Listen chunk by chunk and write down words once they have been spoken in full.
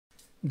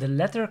The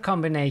letter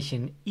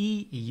combination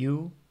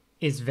EU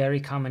is very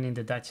common in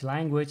the Dutch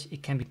language.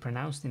 It can be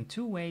pronounced in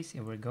two ways,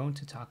 and we're going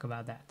to talk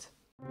about that.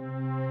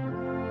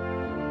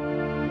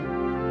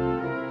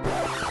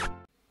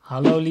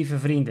 Hallo lieve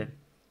vrienden.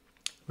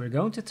 We're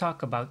going to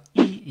talk about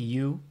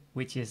EU,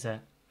 which is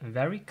a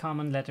very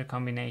common letter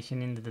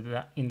combination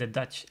in the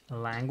Dutch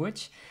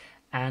language.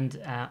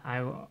 And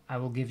I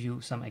will give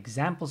you some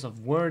examples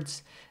of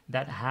words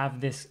that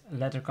have this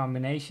letter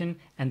combination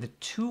and the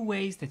two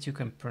ways that you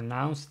can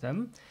pronounce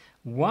them.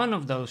 One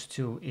of those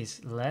two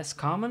is less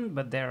common,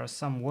 but there are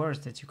some words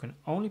that you can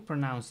only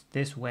pronounce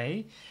this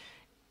way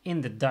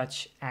in the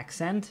Dutch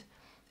accent.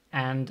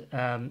 And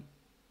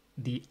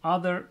the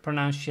other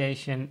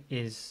pronunciation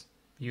is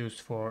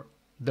used for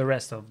the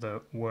rest of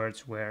the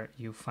words where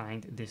you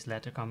find this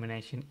letter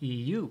combination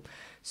EU.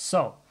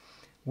 So,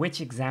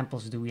 which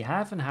examples do we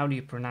have and how do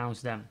you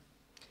pronounce them?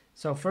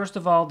 So first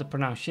of all, the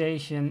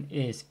pronunciation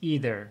is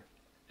either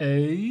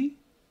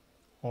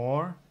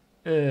or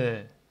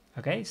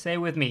Okay, say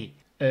with me,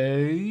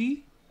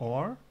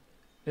 or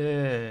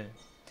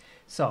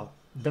So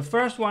the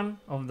first one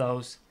of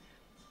those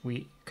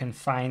we can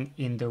find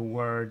in the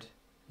word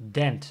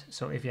dent.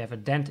 So if you have a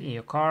dent in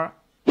your car,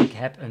 ik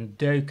heb een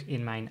deuk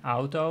in mijn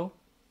auto.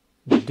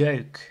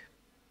 Deuk.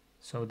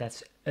 So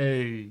that's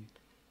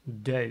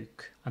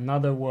deuk.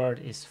 Another word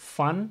is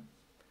fun.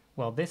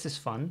 Well, this is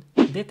fun.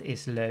 Dit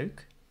is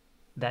leuk.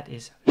 That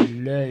is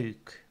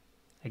leuk.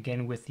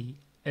 Again with the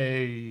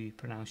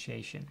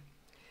pronunciation.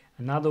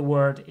 Another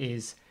word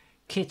is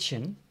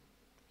kitchen.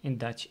 In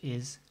Dutch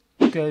is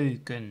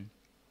keuken.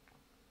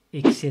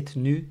 Ik zit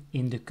nu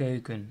in de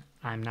keuken.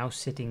 I'm now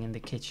sitting in the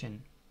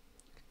kitchen.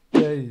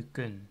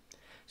 Keuken.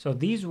 So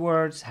these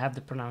words have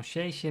the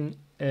pronunciation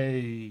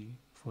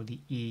for the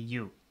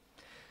EU.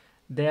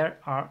 There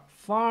are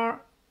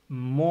far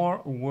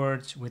more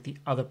words with the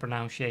other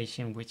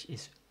pronunciation, which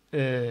is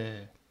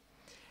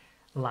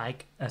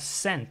like a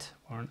scent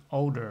or an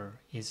odor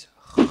is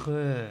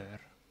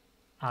geur.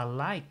 I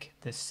like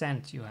the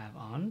scent you have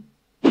on.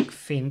 Ik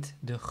vind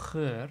de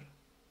geur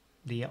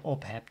die je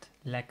op hebt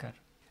lekker.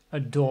 A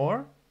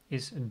door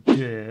is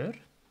deur.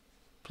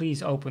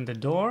 Please open the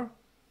door.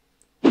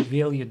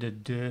 Wil je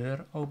de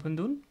deur open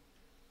doen?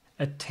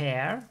 A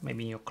tear,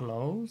 maybe in your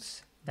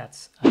clothes.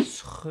 That's a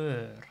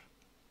scheur.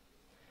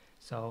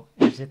 So,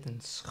 er zit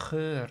een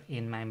scheur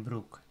in mijn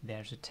broek.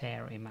 There's a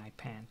tear in my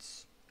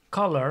pants.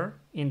 Color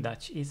in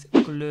Dutch is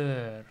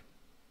kleur.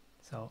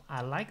 So,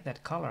 I like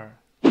that color.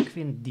 Ik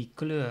vind die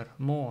kleur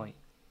mooi.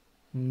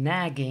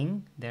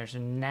 Nagging, there's a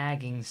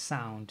nagging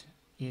sound,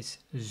 is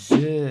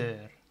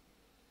zeur.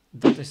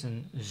 Dat is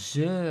een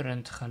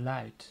zeurend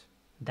geluid.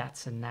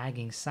 That's a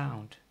nagging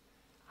sound.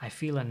 I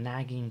feel a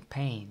nagging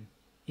pain.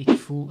 Ik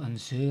voel een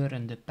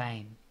zeurende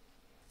pijn.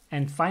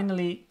 And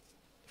finally,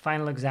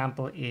 final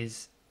example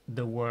is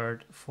the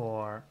word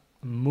for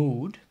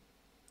mood.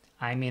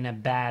 I'm in a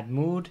bad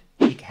mood.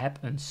 Ik heb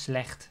een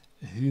slecht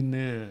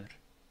humeur.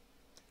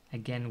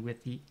 Again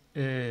with the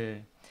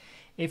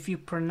If you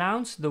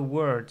pronounce the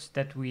words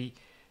that we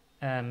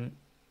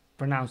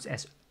pronounce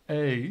as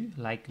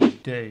like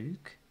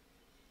deuk,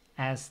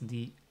 as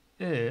the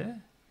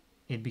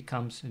it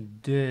becomes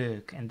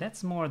deuk, and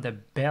that's more the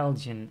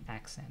Belgian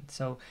accent.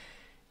 So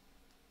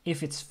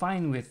if it's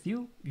fine with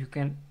you, you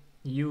can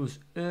use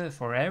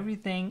for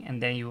everything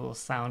and then you will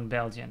sound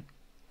Belgian.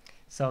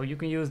 So you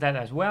can use that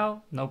as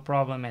well, no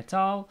problem at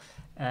all.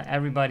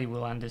 Everybody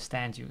will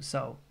understand you.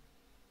 So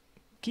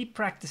keep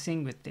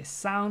practicing with this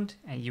sound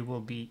and you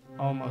will be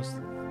almost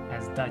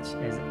as Dutch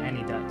as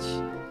any Dutch.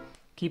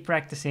 Keep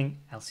practicing.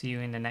 I'll see you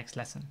in the next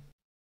lesson.